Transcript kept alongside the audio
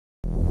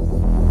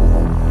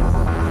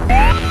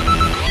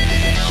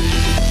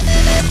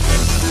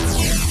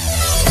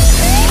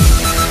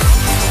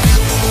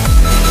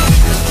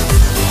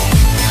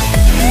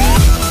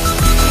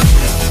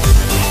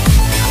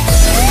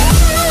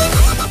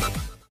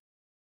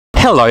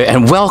Hello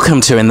and welcome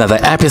to another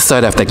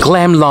episode of the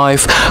GLAM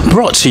Life,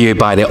 brought to you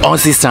by the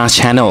Aussie Star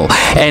channel.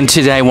 And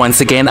today, once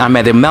again, I'm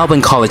at the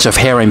Melbourne College of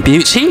Hair and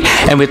Beauty,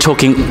 and we're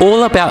talking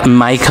all about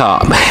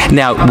makeup.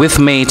 Now, with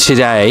me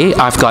today,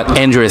 I've got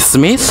Andrea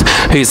Smith,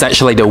 who's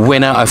actually the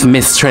winner of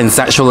Miss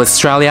Transsexual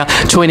Australia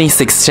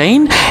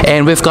 2016,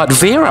 and we've got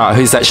Vera,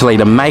 who's actually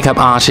the makeup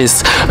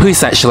artist,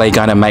 who's actually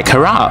going to make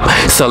her up.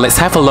 So let's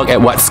have a look at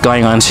what's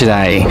going on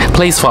today.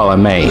 Please follow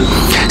me.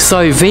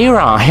 So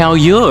Vera, how are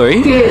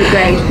you? Good,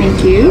 great, thank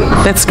you.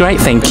 That's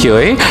great, thank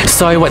you.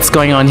 So what's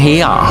going on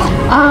here?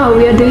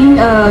 We are doing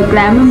a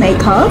glamour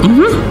makeup,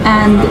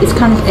 and it's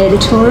kind of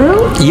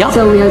editorial. Yep.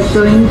 So we are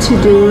going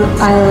to do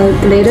a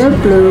glitter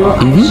blue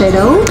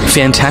eyeshadow.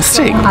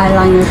 Fantastic.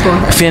 Eyeliner for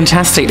her.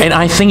 Fantastic. And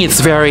I think it's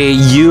very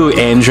you,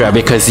 Andrea,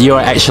 because you're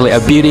actually a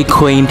beauty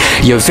queen.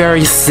 You're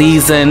very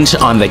seasoned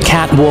on the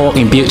catwalk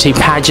in beauty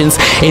pageants.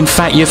 In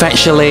fact, you've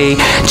actually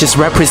just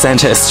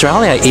represented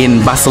Australia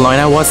in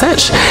Barcelona, was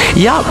it?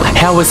 Yep.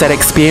 How was that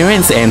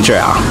experience,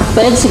 Andrea?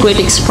 But it's a great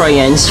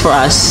experience for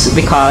us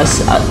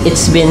because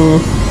it's been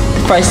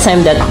the first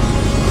time that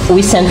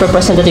we sent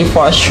representative for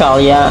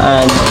Australia,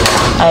 and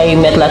I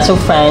met lots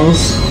of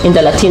friends in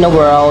the Latino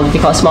world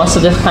because most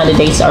of the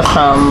candidates are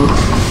from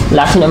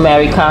Latin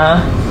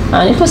America,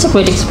 and it was a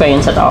great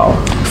experience at all.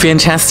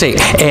 Fantastic.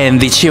 And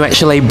did you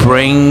actually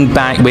bring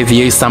back with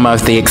you some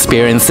of the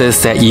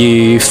experiences that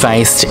you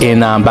faced in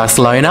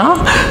Barcelona?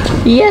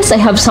 Yes, I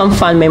have some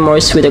fun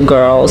memories with the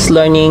girls,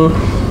 learning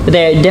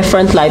their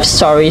different life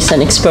stories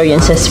and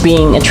experiences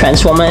being a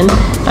trans woman,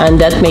 and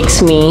that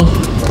makes me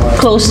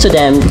close to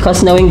them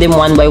because knowing them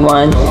one by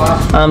one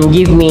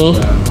give me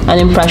an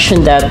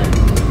impression that,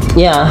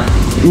 yeah,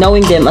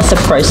 knowing them as a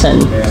person.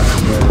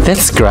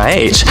 That's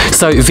great.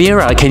 So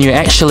Vera, can you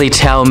actually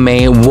tell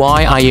me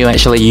why are you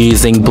actually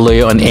using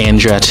blue on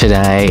Andrea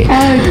today?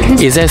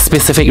 Is there a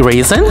specific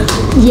reason?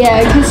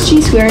 Yeah, because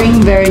she's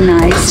wearing very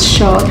nice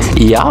short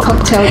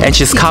cocktail. And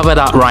she's covered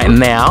up right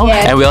now,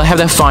 and we'll have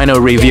the final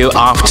review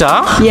after.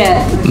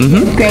 Yeah,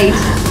 great.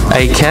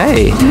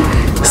 Okay.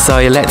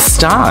 So let's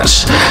start.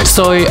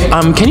 So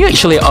can you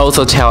actually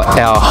also tell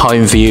our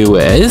home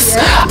viewers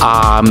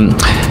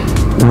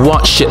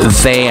what should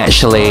they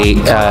actually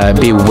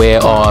be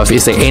aware of?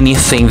 Is there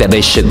anything that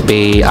they should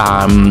be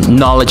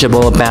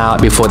knowledgeable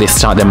about before they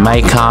start their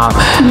makeup?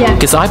 Yeah.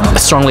 Because I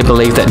strongly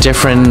believe that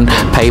different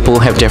people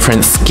have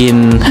different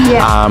skin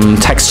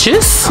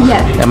textures.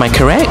 Yeah. Am I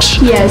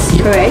correct? Yes,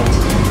 correct.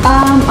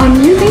 I'm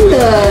using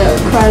the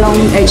Krylon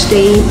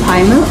HD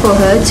primer for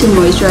her to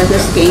moisturize her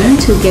skin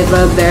to give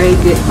a very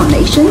good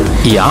foundation.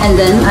 Yeah. And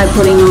then I'm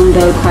putting on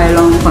the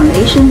Krylon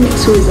foundation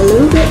mixed with a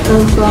little bit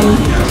of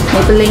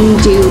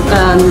Maybelline Dew,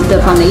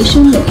 the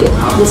foundation, make it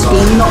the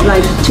skin not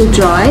like too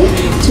dry,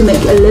 to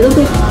make it a little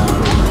bit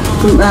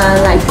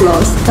like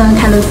gloss,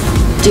 kind of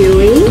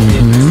dewy.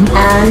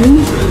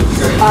 And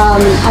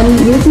I'm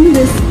using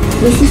this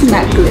is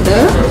matte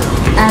glitter,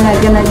 and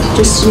I'm gonna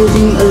just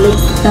using a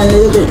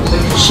little bit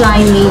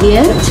shine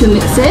medium to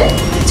mix it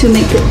to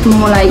make it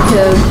more like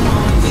a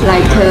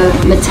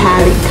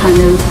metallic kind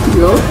of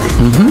look.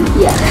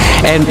 Yeah.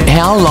 And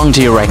how long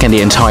do you reckon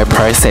the entire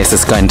process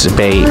is going to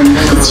be?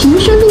 It's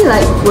usually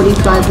like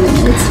 45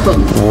 minutes for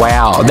me.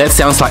 Wow, that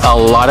sounds like a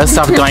lot of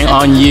stuff going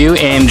on you,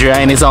 Andrea,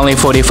 and it's only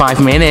 45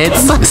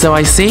 minutes. So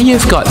I see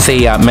you've got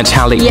the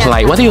metallic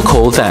plate. What do you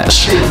call that?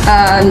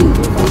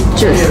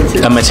 Just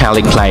a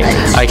metallic plate.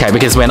 Okay,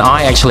 because when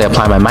I actually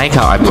apply my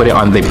makeup, I put it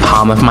on the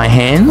palm of my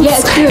hand. Yeah,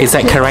 it's good. Is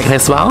that correct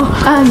as well?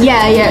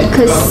 Yeah,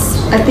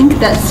 because I think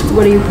that's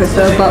what you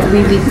prefer, but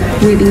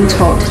we've been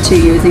taught to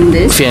using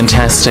this.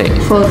 Fantastic.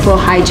 For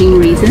hygiene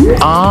reasons.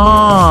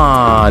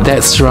 Ah,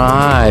 that's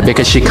right,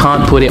 because she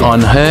can't put it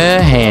on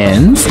her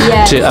hands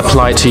to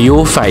apply to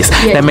your face.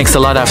 That makes a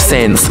lot of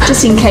sense.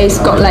 Just in case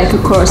got like a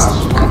course.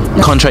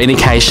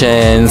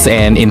 Contraindications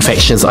and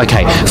infections.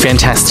 Okay,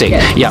 fantastic.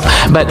 Yeah.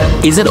 But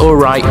is it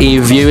alright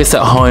if viewers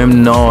at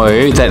home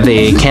know that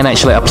they can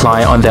actually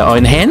apply on their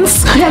own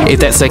hands? Yeah. If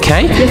that's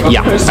okay?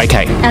 Yeah.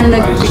 Okay. And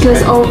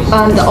because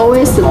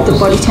always the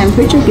body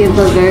temperature give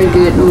a very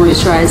good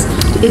moisturize.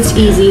 It's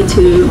easy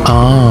to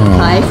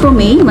apply. For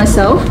me,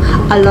 myself,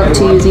 I love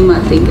to using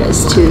my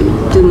fingers to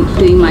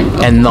doing my...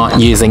 And not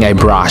using a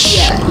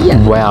brush.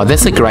 Yeah. Wow,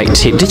 that's a great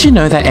tip. Did you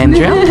know that,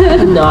 Andrea?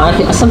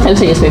 No,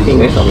 sometimes I use my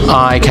fingers.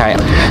 Okay,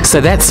 so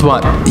that's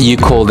what you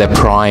call the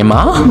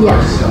primer.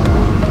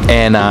 Yeah.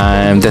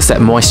 And does that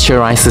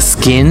moisturize the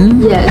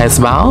skin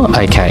as well?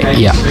 Okay,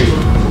 yeah.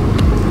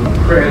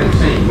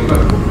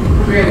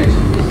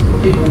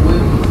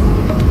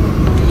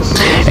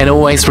 And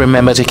always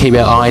remember to keep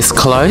your eyes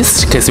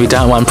closed because we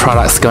don't want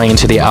products going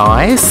into the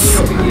eyes.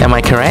 Am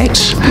I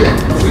correct?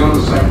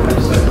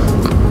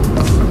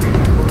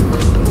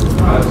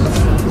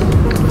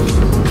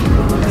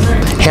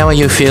 How are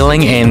you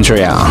feeling,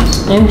 Andrea?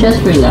 I'm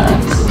just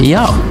relaxed.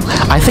 Yeah,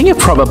 I think you're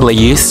probably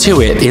used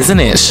to it, isn't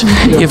it?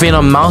 You've been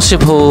on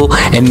multiple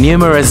and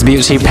numerous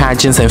beauty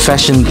pageants and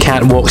fashion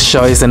catwalk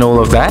shows and all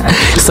of that.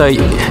 So,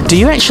 do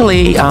you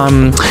actually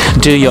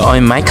do your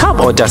own makeup,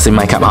 or does the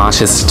makeup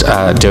artist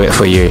do it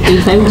for you?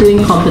 If I'm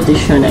doing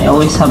competition, I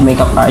always have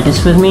makeup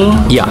artists with me.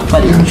 Yeah.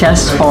 But if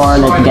just for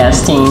like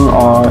guesting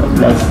or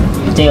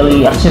like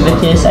daily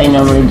activities, I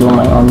normally do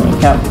my own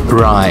makeup.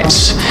 Right.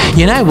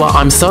 You know what?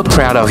 I'm so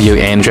proud of you,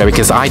 Andrea,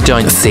 because I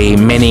don't see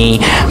many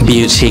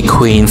beauty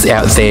queens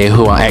out there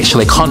who are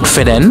actually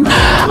confident,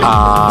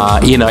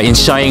 in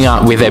showing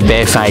up with their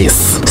bare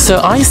face. So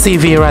I see,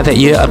 Vera, that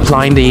you're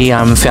applying the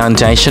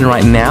foundation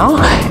right now,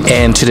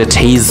 and to the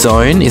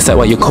T-zone. Is that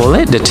what you call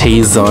it? The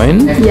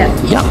T-zone? Yeah.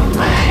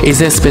 Yeah. Is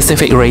there a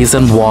specific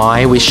reason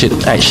why we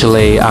should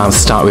actually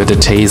start with the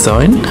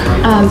T-zone?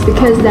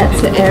 Because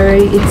that's the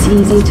area it's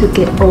easy to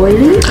get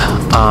oily. It's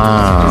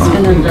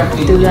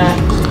gonna do that.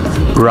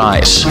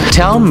 Right.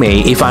 Tell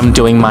me if I'm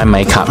doing my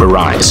makeup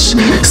right.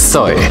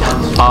 So,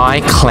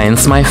 I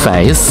cleanse my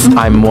face,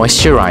 I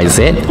moisturize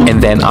it,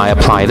 and then I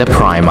apply the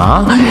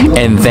primer,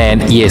 and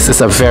then, yes, it's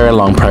a very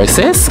long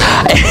process,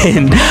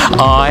 and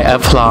I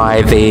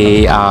apply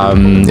the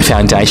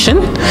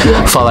foundation,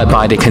 followed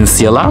by the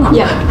concealer,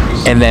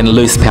 and then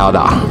loose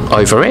powder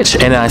over it,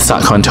 and then I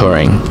start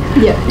contouring.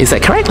 Yeah. Is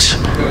that correct?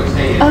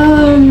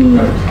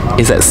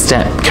 Is that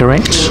step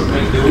correct?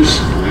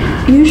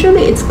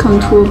 Usually it's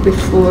contour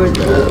before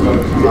the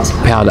loose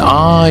powder. Powder.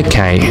 Oh,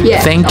 okay. Yeah.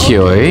 Thank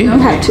you. You don't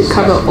have to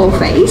cover all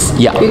face.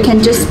 Yeah. You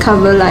can just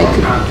cover, like,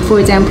 for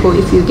example,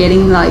 if you're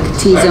getting like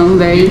T-zone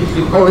very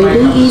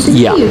oily easily,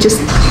 you just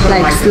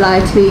like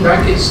slightly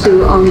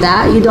do on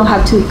that. You don't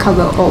have to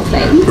cover all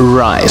face.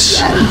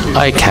 Right.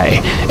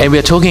 Okay. And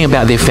we're talking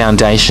about the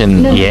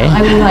foundation, yeah?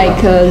 I mean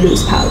like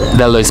loose powder.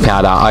 The loose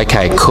powder.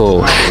 Okay,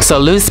 cool. So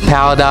loose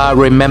powder,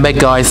 remember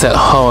guys at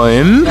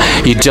home,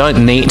 you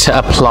don't need to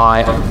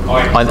apply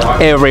on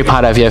every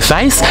part of your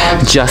face,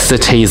 just the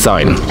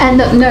T-zone. And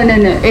no.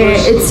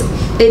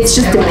 It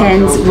just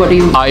depends what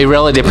you. Oh, it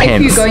really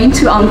depends. If you're going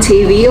to on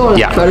TV or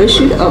like photo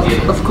shoot,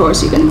 of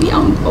course you're going to be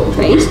on all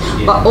face.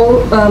 But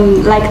all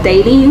like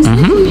daily use,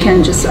 you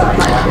can just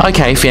apply.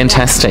 Okay,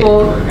 fantastic.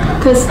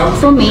 Because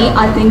for me,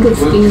 I think the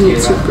skin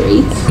needs to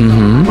breathe.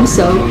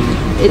 So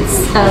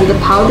it's the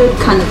powder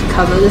kind of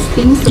covers the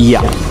skin. So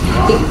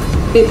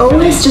it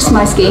always just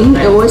my skin.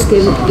 It always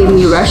give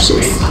me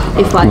rashes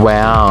if I.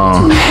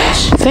 Wow.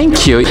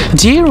 Thank you.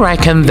 Do you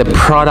reckon the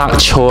product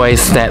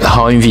choice that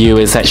home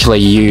viewers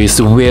actually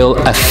use will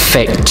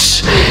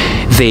affect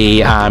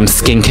the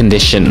skin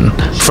condition?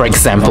 For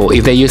example,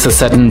 if they use a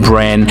certain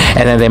brand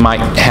and then they might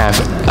have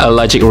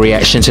allergic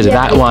reaction to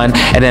that one,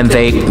 and then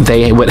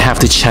they would have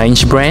to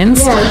change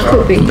brands? Yeah, it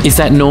could be. Is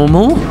that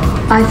normal?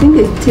 I think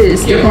it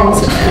is.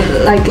 Depends.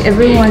 Like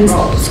everyone's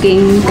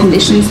skin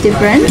condition is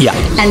different. Yeah.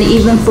 And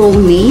even for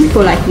me,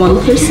 for like one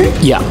person,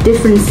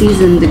 different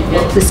season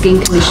the skin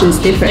condition is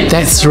different.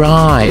 That's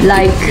right.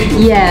 Like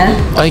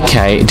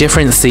Okay,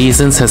 different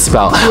seasons as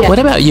well. What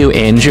about you,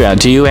 Andrea?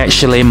 Do you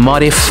actually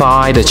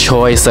modify the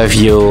choice of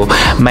your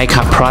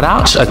makeup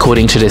product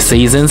according to the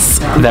seasons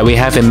that we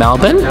have in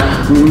Melbourne?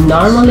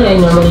 Normally, I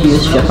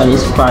use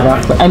Japanese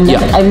product, but I'm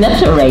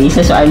not a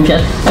racist, so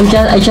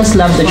I just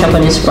love the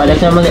Japanese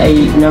product.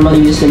 Normally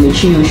use the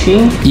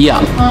Michiyushi.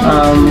 Yeah.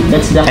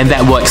 And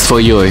that works for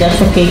you. That's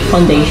the cake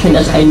foundation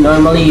that I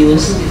normally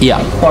use.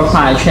 For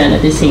pageant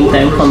at the same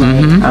time for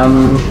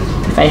my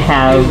if I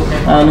have,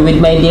 and with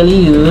my daily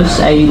use,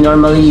 I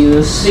normally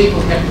use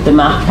the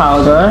MAC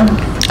powder.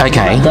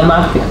 Okay. The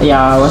MAC,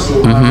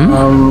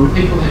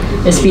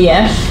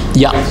 SPF.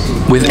 Yeah,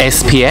 with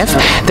SPF.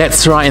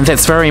 That's right, and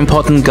that's very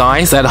important,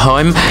 guys, at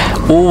home.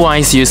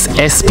 Always use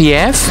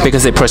SPF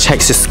because it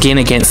protects your skin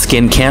against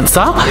skin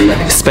cancer.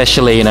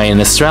 Especially, in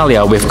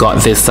Australia, we've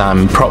got this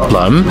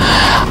problem.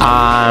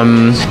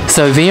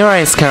 So Vera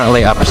is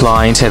currently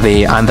applying to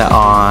the under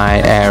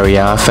eye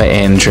area for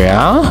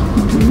Andrea.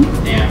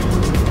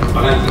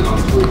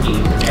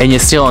 And you're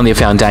still on your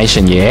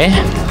foundation, yeah?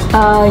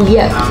 I'm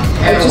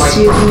just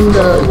using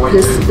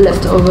this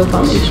leftover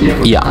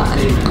foundation.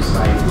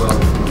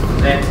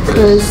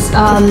 Because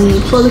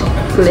for the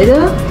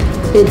glitter,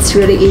 it's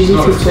really easy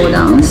to fall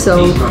down,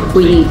 so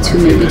we need to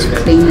maybe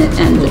clean it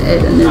and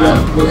add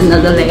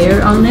another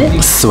layer on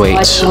it. Sweet.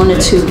 I don't want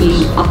it to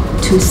be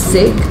too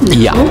thick.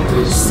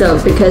 So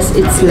because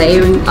it's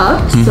layering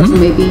up, so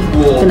maybe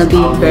gonna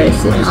be very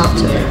thick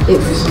after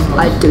if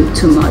I do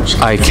too much.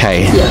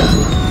 Okay.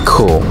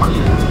 Cool.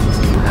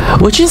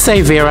 Would you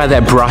say, Vera,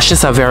 that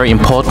brushes are very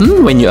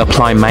important when you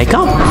apply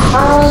makeup?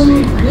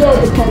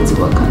 It depends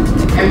what kind of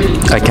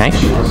makeup. Okay.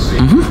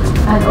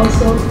 And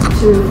also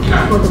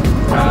for the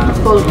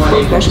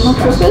professional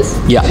purpose.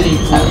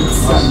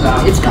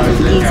 It's kind of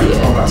easier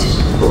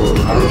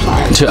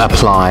to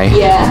apply.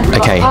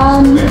 Okay.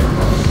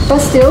 But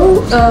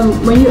still,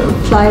 when you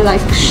apply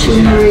like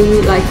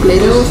shimmery, like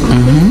glitter or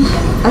something,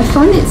 I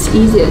find it's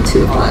easier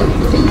to apply with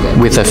the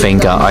finger. With the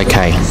finger,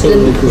 okay.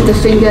 The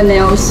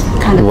fingernails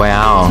kind of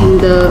wow. in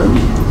the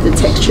the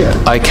texture.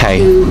 Okay.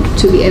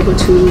 To be able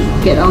to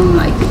get on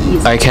like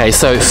easy. Okay,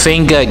 so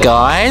finger,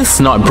 guys,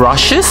 not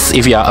brushes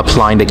if you are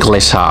applying the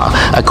glitter,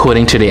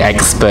 according to the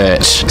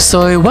expert.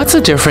 So what's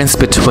the difference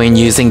between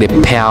using the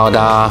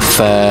powder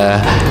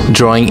for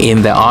drawing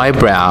in the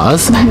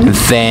eyebrows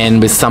than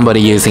with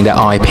somebody using the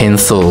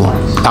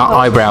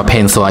eyebrow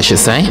pencil, I should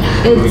say?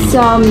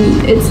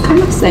 It's kind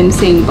of the same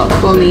thing, but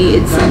for me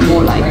it's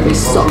more like a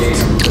soft.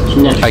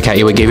 Okay,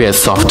 it will give you a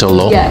softer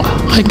look. Yeah.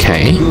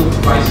 Okay.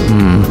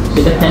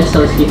 With the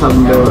pencils, you have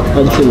more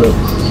edgy look.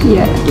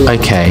 Yeah.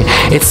 Okay.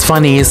 It's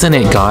funny, isn't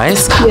it,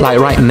 guys? Yeah. Like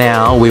right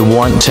now, we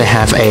want to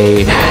have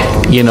a,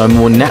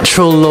 more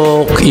natural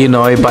look,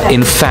 but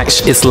in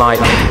fact, it's like,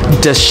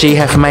 does she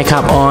have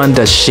makeup on?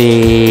 Does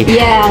she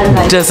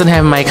doesn't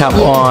have makeup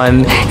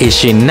on? Is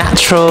she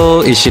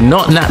natural? Is she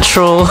not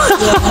natural?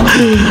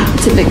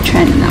 It's a big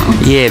trend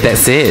now. Yeah,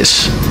 that's it.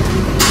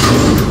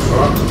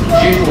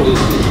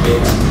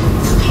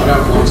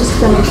 I'm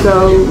just gonna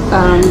go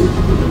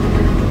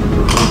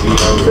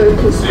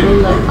focus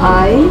on the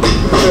eye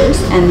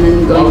first, and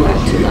then going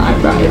back to the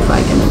eyebrow if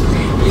I can.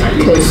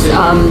 Because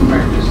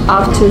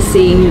after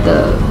seeing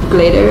the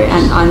glitter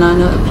and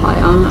eyeliner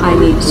apply on,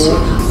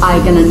 I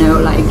gonna know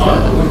like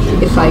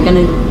if I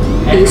gonna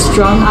be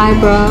strong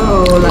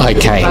eyebrow or like.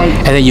 Okay,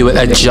 and then you would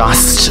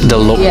adjust the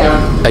look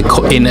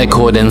in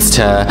accordance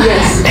to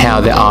how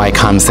the eye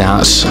comes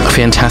out.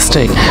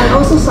 Fantastic. And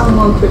also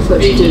someone prefer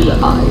to do the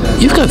eye.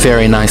 You've got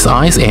very nice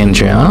eyes,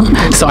 Andrea.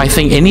 So I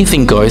think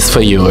anything goes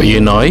for you,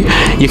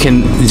 You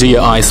can do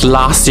your eyes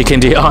last, you can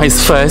do your eyes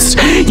first.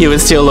 You will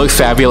still look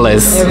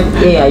fabulous.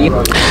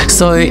 Yeah.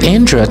 So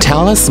Andrea,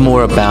 tell us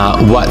more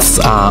about what's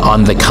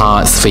on the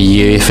cards for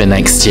you for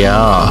next year.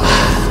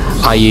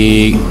 Are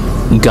you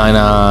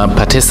gonna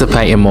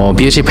participate in more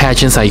beauty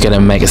pageants? Are you gonna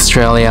make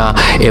Australia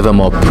even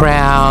more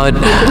proud?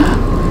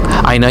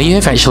 I know you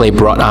have actually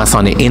brought us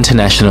on the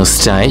international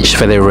stage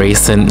for the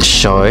recent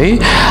show,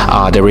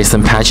 the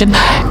recent pageant.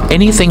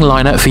 Anything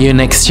lined up for you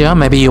next year?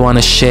 Maybe you want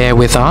to share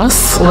with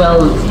us?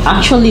 Well,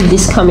 actually,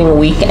 this coming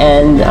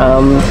weekend,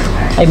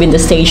 I've been the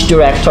stage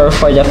director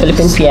for the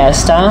Philippine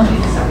Fiesta.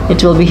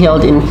 It will be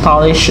held in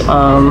Polish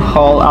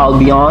Hall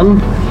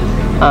Albion,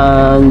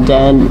 and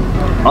then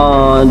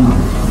on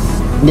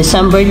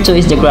December 2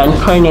 is the grand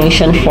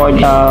coronation for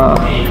the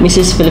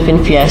Mrs.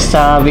 Philippine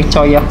Fiesta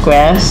Victoria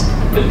Quest.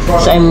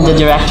 So I'm the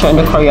director and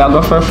the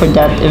choreographer for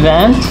that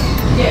event.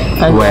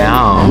 And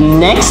wow.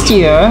 Next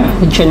year,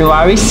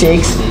 January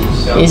 6th,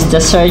 is the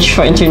Search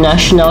for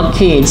International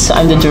Kids. So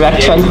I'm the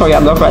director and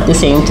choreographer at the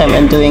same time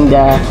and doing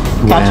the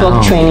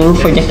catwalk training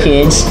for the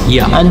kids.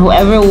 Yeah. And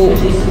whoever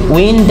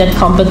win that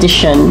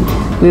competition,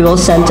 we will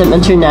send them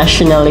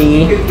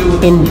internationally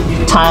in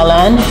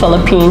Thailand,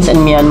 Philippines, and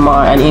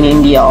Myanmar, and in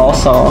India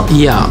also.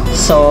 Yeah.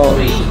 So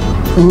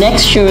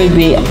next year will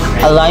be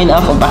a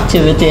lineup of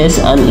activities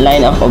and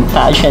lineup of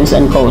pageants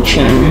and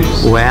coaching.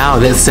 Wow,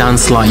 that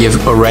sounds like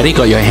you've already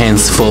got your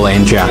hands full,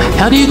 Andrea.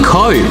 How do you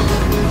cope?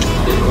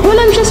 Well,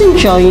 I'm just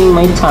enjoying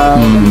my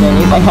time. And then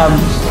if I have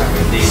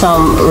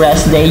some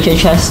rest day,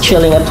 just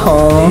chilling at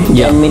home,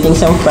 and meeting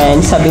some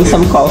friends, having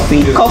some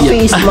coffee.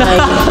 Coffee is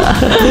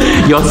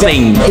my your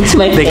thing. It's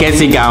my that thing. gets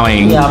you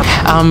going.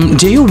 Yeah.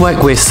 Do you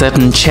work with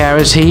certain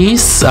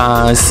charities,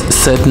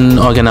 certain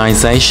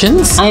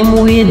organizations? I'm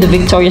with the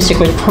Victoria's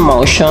Secret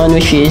Promotion,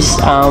 which is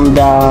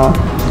the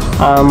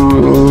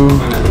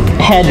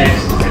head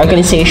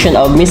organization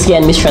of Miss Gay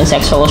and Miss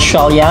Transsexual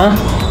Australia,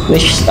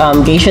 which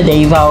Geisha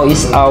Davao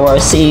is our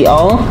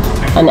CEO.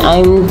 And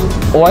I'm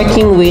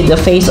working with the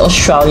Face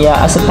Australia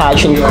as a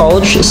pageant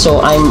coach,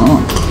 so I'm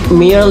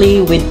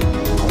merely with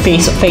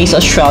Face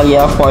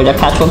Australia for the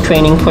catwalk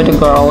training for the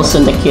girls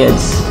and the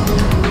kids.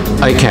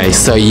 Okay,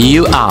 so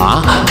you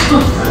are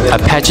a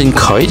pageant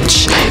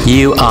coach,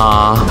 you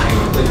are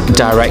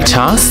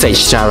director,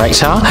 stage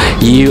director,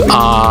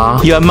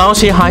 you're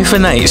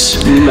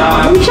multi-hyphenate.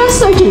 I'm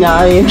just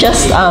ordinary, I'm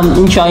just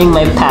enjoying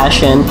my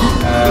passion.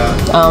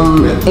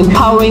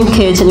 Empowering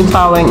kids and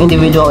empowering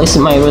individuals is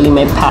really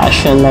my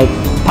passion, like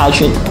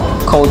pageant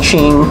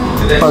coaching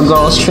for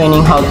girls,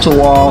 training how to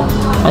walk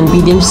and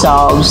be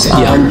themselves,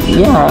 and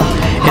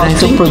how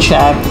to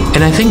project.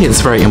 And I think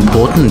it's very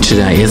important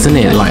today, isn't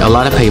it? Like a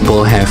lot of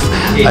people have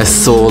a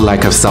sore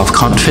lack of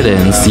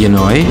self-confidence,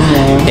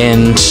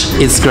 and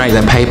it's great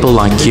that people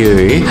like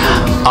you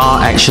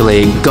are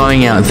actually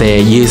going out there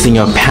using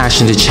your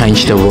passion to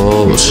change the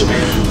world.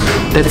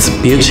 That's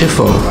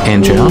beautiful,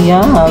 Andrea.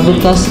 Yeah,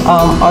 because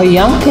our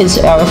young kids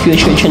are our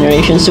future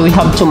generation, so we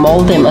have to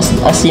mold them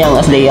as young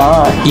as they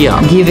are.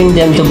 Yeah. Giving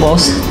them the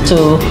boost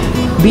to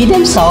be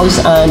themselves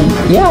and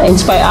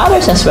inspire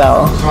others as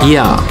well.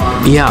 Yeah.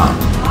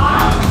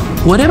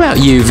 What about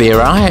you,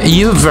 Vera?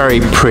 You're very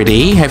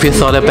pretty. Have you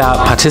thought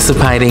about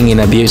participating in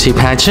a beauty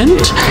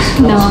pageant?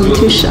 No, I'm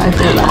too shy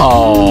for that.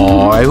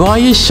 Oh, why are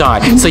you shy?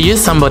 So you're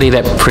somebody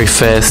that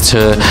prefers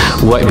to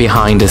work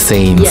behind the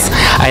scenes.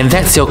 Yeah. And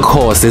that's your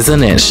course,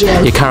 isn't it?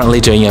 Yes. You're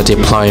currently doing your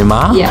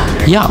diploma.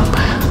 Yeah. Yeah.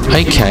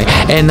 Okay.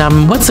 And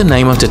what's the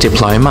name of the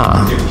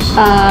diploma?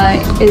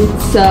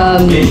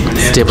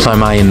 It's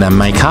Diploma in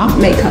makeup?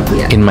 makeup,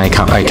 yeah. In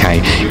makeup,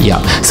 okay.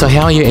 Yeah. So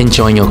how are you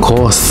enjoying your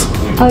course?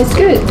 Oh, it's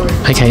good.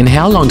 Okay, and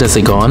how long does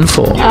it go on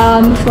for?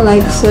 For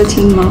like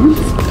 13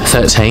 months.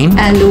 13?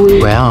 And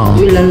we Wow.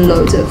 learn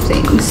loads of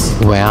things.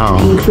 Wow.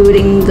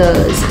 Including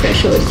the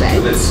special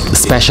effects.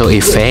 Special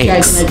Which I'm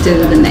effects. gonna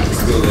do the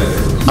next.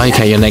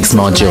 Okay, your next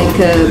module.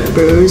 Like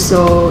birds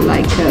or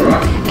like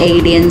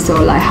aliens or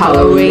like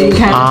Halloween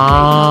kind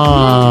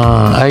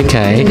Ah, of.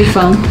 okay. It'll be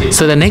fun.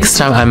 So the next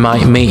time I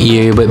might meet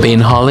you would be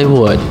in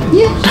Hollywood.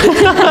 Yeah.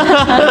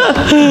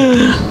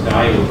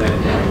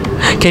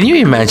 Can you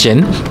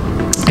imagine?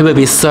 It would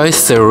be so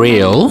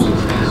surreal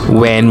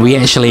when we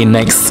actually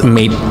next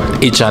meet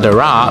each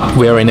other up.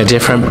 We're in a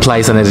different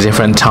place and at a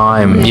different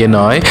time, you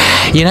know.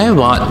 You know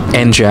what,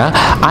 Andrea?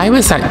 I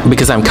was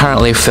because I'm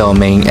currently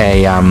filming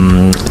a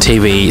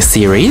TV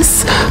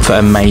series for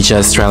a major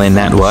Australian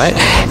network,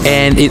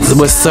 and it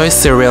was so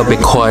surreal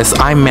because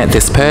I met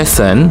this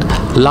person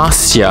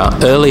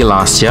early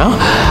last year,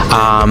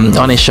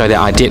 on a show that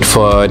I did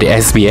for the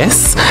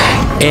SBS,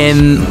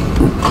 and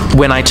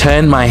when I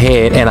turned my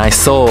head and I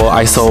saw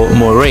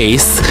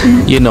Maurice,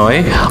 you know,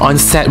 on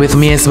set with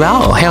me as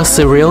well. How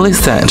surreal is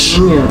that?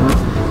 Yeah.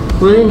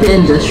 Well, in the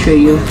industry,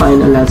 you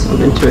find a lot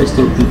of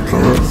interesting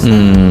people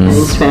and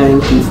inspiring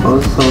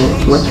people. So,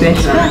 what you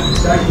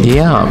expect?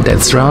 Yeah,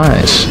 that's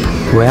right.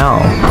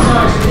 Wow.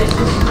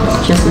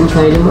 Just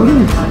enjoy the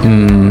moment.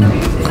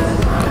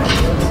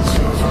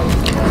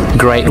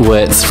 Great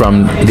words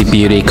from the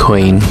beauty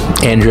queen,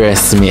 Andrea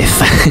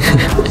Smith.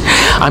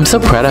 I'm so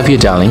proud of you,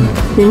 darling.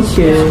 Thank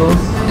you.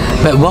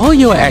 But while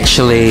you're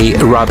actually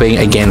rubbing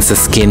against the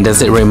skin,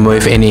 does it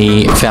remove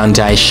any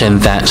foundation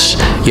that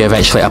you have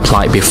actually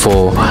applied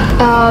before?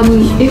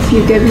 If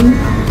you're giving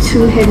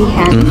too heavy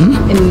hand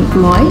in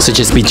mine. So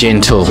just be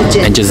gentle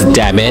and just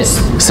dab it.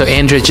 So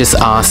Andrea just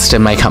asked the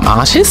makeup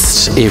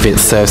artist if it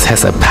serves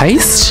as a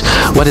paste.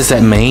 What does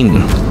that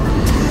mean?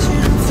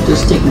 To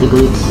stick the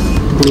glitter.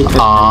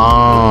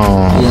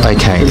 Oh,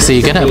 okay. So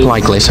you're going to apply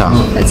glitter.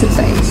 That's a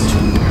face.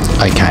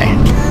 Okay.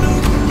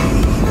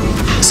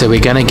 So we're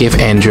going to give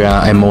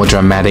Andrea a more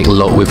dramatic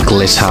look with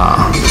glitter.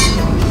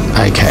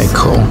 Okay,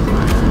 cool.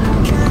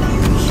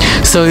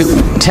 So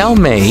tell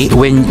me,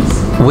 when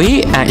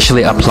we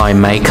actually apply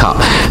makeup,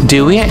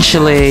 do we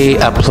actually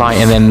apply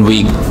and then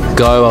we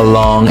go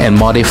along and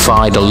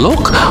modify the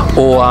look,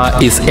 or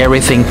is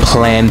everything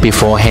planned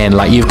beforehand?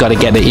 Like you've got to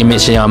get the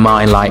image in your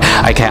mind, like,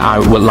 okay, I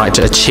would like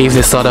to achieve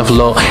this sort of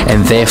look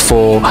and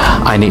therefore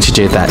I need to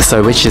do that.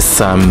 So which is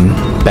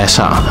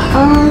better?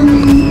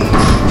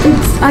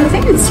 I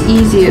think it's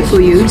easier for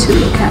you to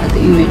look at the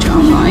image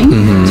online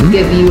to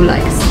give you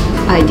like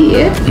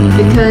idea,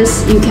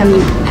 because you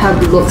can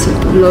have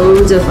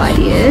loads of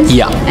ideas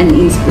and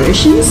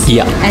inspirations,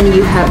 and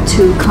you have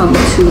to come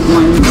to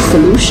one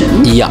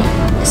solution.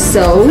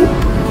 So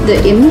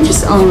the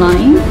images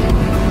online,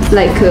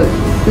 like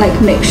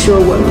make sure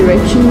what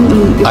direction you're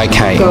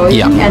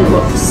going and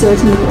what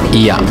certain thing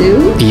you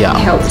do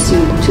helps you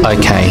to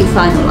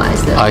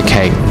finalize that.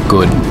 Okay,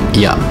 good.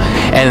 Yeah.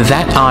 And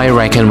that, I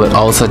reckon, would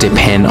also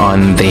depend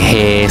on the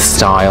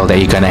hairstyle that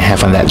you're going to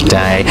have on that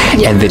day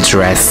and the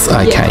dress.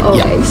 Okay.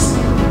 Always.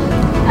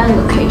 And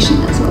location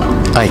as well.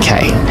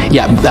 Okay.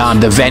 Yeah,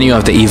 the venue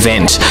of the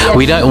event.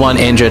 We don't want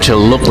Andrea to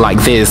look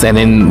like this and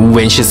then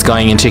when she's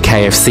going into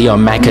KFC or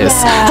Macca's.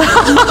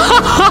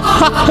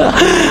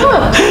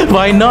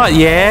 Why not?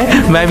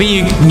 Yeah? Maybe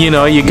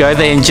you go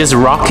there and just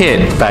rock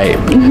it, babe.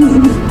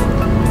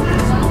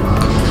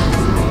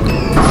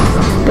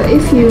 But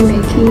if you're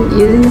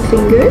using the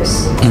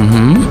fingers,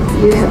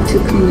 you have to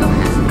clean your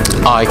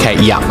hand. Oh,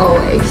 okay, yeah.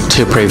 Always.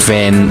 To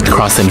prevent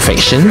cross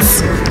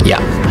infections.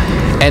 Yeah.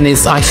 And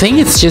I think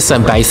it's just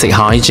some basic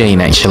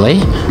hygiene,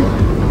 actually.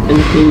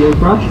 And clean your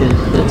brushes,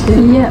 that's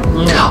it. Yeah.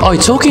 Oh,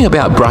 talking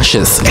about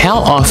brushes, how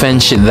often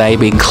should they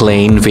be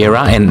cleaned,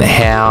 Vera, and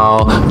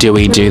how do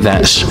we do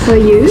that? Per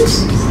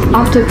use,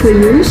 after per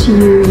use,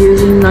 you're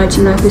using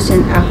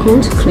 99%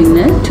 alcohol to clean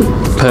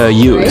it. Per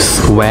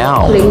use?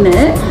 Wow. Clean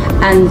it,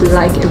 and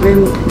like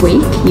every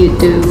week you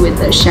do with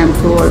a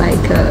shampoo or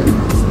like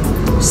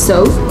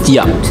soap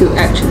to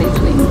actually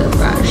clean the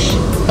brush.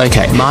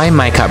 Okay, my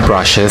makeup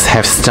brushes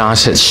have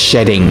started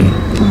shedding.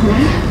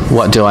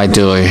 What do?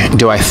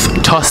 Do I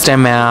toss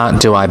them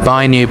out? Do I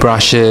buy new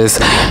brushes?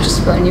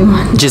 Just buy new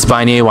ones. Just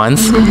buy new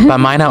ones? But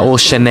mine are all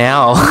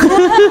Chanel.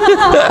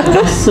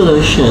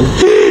 Solution.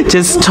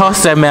 Just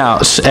toss them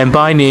out and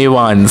buy new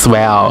ones.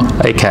 Wow.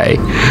 Okay.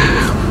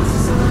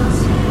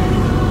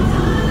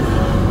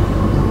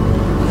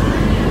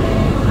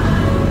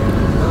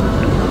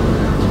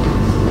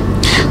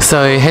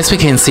 So as we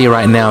can see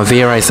right now,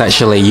 Vera is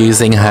actually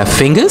using her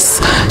fingers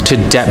to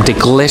dab the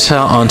glitter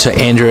onto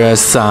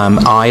Andrea's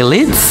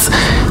eyelids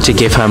to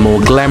give her a more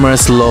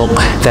glamorous look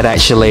that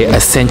actually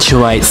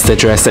accentuates the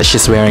dress that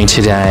she's wearing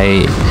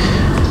today.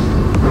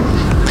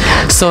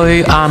 So,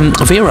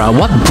 Vera,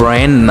 what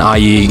brand are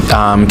you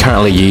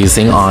currently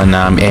using on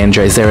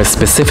Andrea? Is there a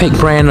specific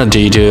brand, or do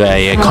you do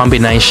a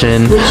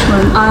combination? Which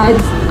one?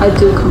 I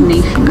do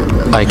combination with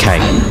them. Okay,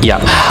 yeah.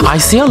 I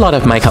see a lot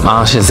of makeup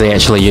artists, they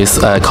actually use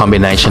a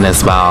combination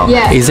as well.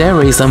 Yeah. Is there a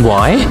reason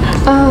why?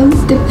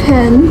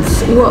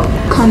 Depends what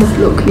kind of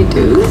look you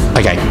do.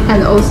 Okay.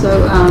 And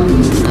also,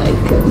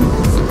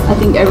 I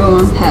think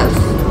everyone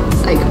have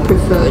like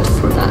preferred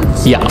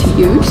products Yeah. to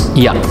use.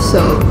 Yeah.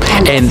 So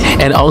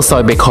And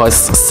also because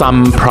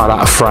some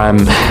product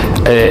from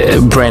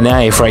brand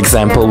A, for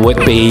example,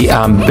 would be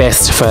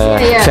best for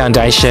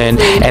foundation,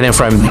 and then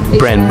from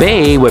brand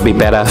B would be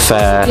better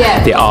for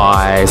the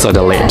eyes or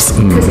the lips.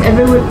 because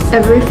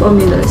every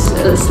formula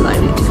is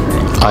slightly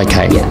different.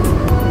 Okay. Yeah.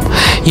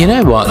 You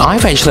know what?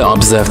 I've actually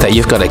observed that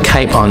you've got a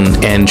cape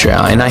on, Andrea,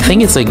 and I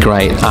think it's a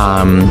great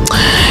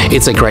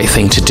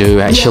thing to do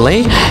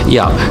actually.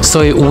 Yeah.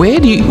 So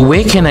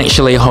where can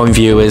actually home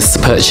viewers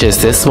purchase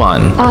this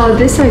one?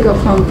 This I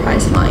got from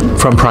Priceline.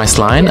 From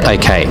Priceline?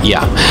 Okay,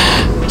 yeah.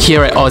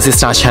 Here at Aussie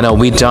Star Channel,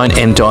 we don't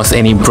endorse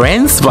any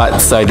brands, but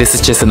so this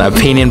is just an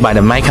opinion by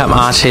the makeup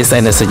artist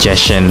and a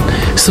suggestion.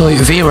 So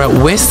Vera,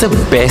 where's the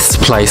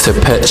best place to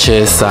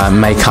purchase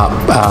makeup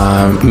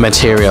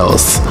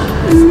materials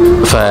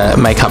for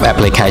makeup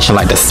application,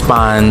 like the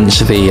sponge,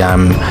 the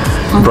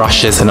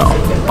brushes, and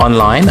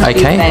online?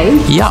 Okay.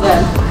 Yeah.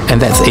 And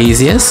that's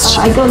easiest.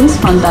 I got this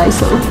from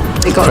Daiso.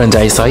 From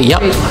Daiso, yep.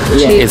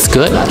 It's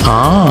good.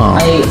 Oh.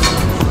 I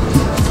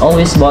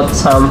always bought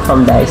some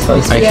from Daiso,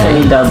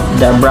 especially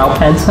the brow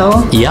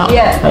pencil. Yeah.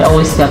 I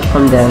always get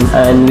from them,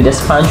 and with the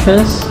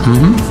sponges.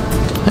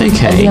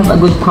 Okay. They have a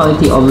good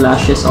quality of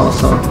lashes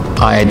also.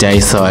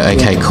 Daiso.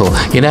 Okay, cool.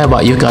 You know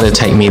what? You've got to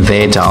take me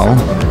there, doll.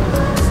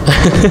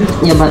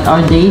 Yeah, but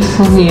our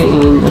Daiso here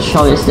in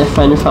Australia is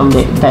different from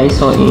the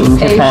Daiso in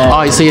Japan.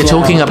 Oh, so you're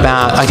talking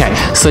about, okay,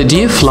 so do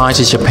you fly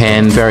to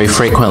Japan very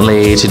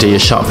frequently to do your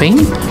shopping?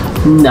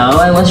 No,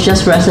 I was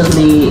just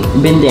recently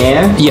been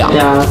there. Yeah.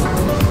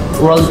 The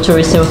World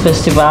Tourism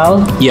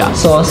Festival. Yeah.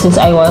 So since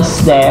I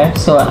was there,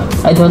 so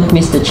I don't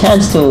miss the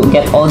chance to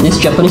get all these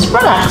Japanese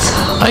products.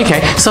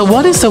 Okay, so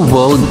what is the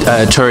World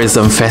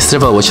Tourism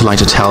Festival? Would you like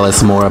to tell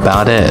us more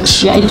about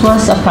it? Yeah, it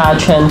was a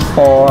pageant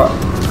for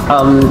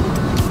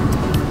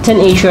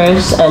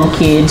teenagers and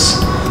kids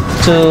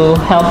to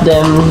help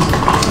them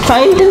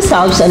find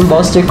themselves and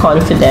boost their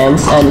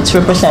confidence, and it's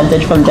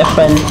represented from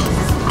different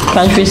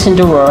countries in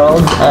the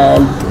world.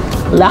 And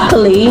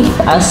luckily,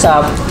 as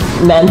a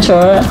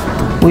mentor,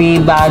 we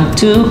bagged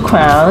 2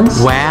 crowns.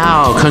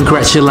 Wow,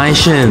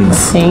 congratulations.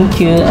 Thank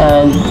you.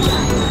 And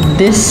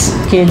these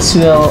kids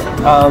will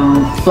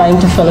fly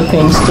into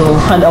Philippines to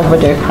hand over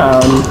their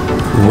crown.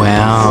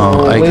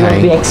 Wow, So we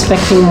will be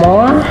expecting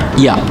more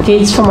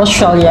kids from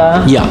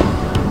Australia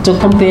to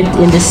compete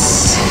in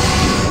this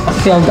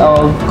field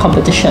of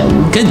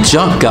competition. Good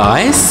job,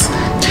 guys.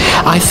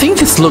 I think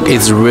this look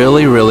is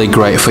really, really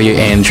great for you,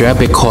 Andrea,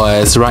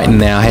 because right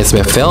now, as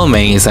we're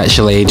filming, is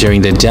actually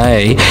during the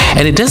day,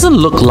 and it doesn't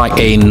look like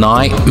a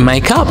night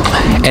makeup,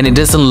 and it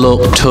doesn't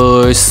look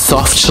too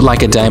soft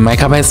like a day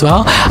makeup as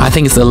well. I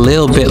think it's a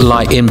little bit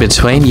like in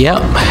between,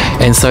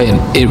 and so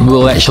it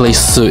will actually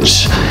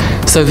suit.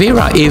 So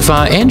Vera, if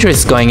Andrea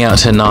is going out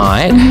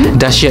tonight,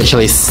 does she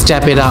actually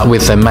step it up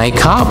with the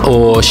makeup,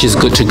 or she's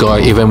good to go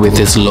even with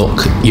this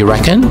look, you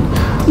reckon?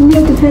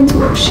 Yeah, depends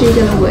what she's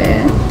gonna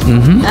wear.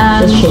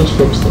 Just change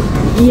lipstick.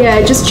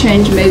 Yeah, just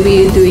change.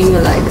 Maybe doing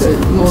like a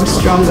more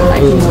stronger,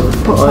 like more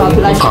pop up,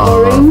 like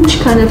orange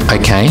kind of.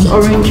 Okay.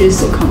 Orange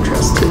is a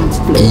contrast to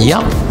blue.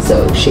 Yep.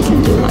 So she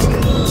can do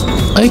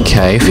like.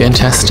 Okay,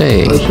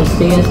 fantastic. We should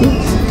stay at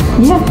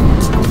it. Yeah.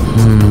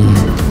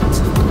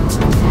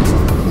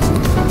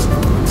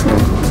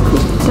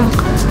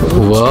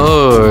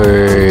 Whoa.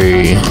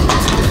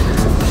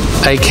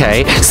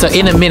 Okay, so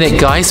in a minute,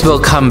 guys, we'll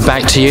come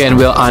back to you and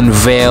we'll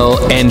unveil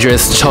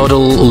Andrea's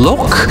total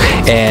look,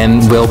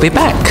 and we'll be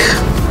back.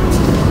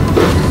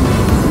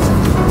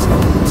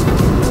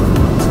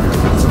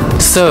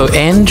 So,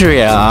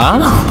 Andrea,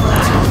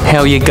 how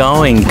are you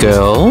going,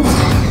 girl?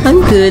 I'm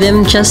good.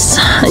 I'm just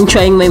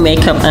enjoying my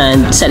makeup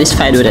and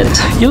satisfied with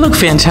it. You look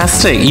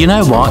fantastic. You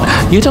know what?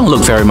 You don't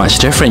look very much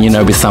different. You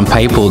know, with some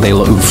people, they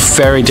look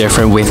very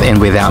different with and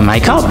without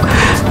makeup.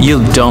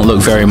 You don't look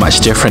very much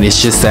different.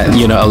 It's just that,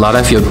 you know, a lot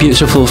of your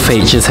beautiful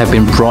features have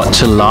been brought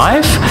to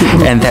life,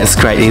 and that's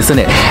great, isn't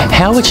it?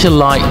 How would you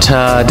like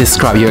to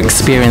describe your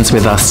experience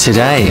with us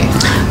today?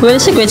 Well,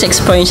 it's a great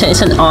experience, and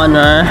it's an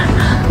honor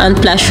and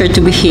pleasure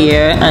to be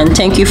here, and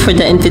thank you for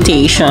the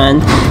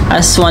invitation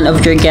as one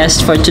of your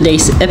guests for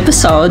today's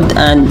episode,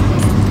 and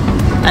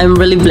I'm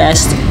really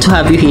blessed to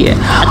have you here,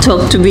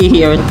 to be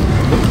here.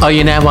 Oh,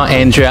 you know what,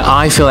 Andrea?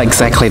 I feel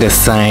exactly the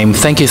same.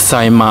 Thank you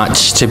so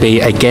much to be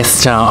a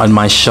guest star on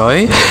my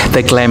show,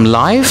 The GLAM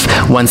Life.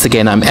 Once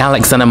again, I'm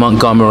Alexander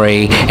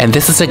Montgomery, and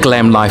this is The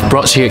GLAM Life,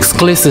 brought to you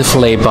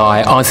exclusively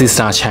by Aussie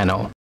Star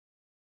Channel.